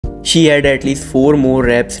She had at least 4 more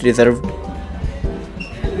reps reserved.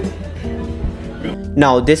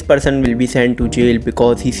 Now this person will be sent to jail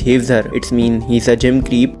because he saves her. It's mean he's a gym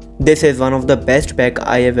creep. This is one of the best back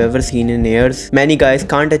I have ever seen in years. Many guys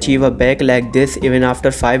can't achieve a back like this even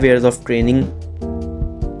after 5 years of training.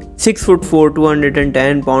 6'4",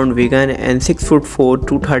 210 pound vegan and 6'4",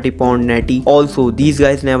 230 pound natty. Also, these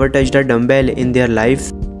guys never touched a dumbbell in their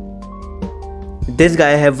lives. This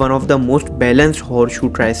guy have one of the most balanced horseshoe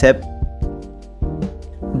tricep.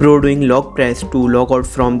 Bro doing log press to log out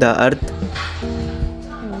from the earth.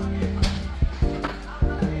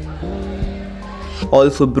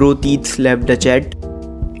 Also bro teeth slapped the chat.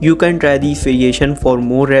 You can try these variation for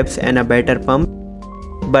more reps and a better pump.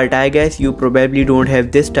 But I guess you probably don't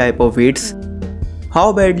have this type of weights.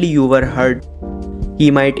 How badly you were hurt? He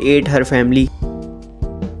might ate her family.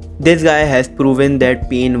 This guy has proven that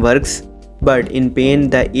pain works. But in pain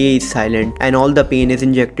the A is silent and all the pain is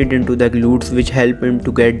injected into the glutes which help him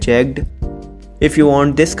to get jacked. If you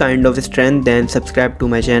want this kind of strength then subscribe to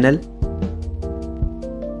my channel.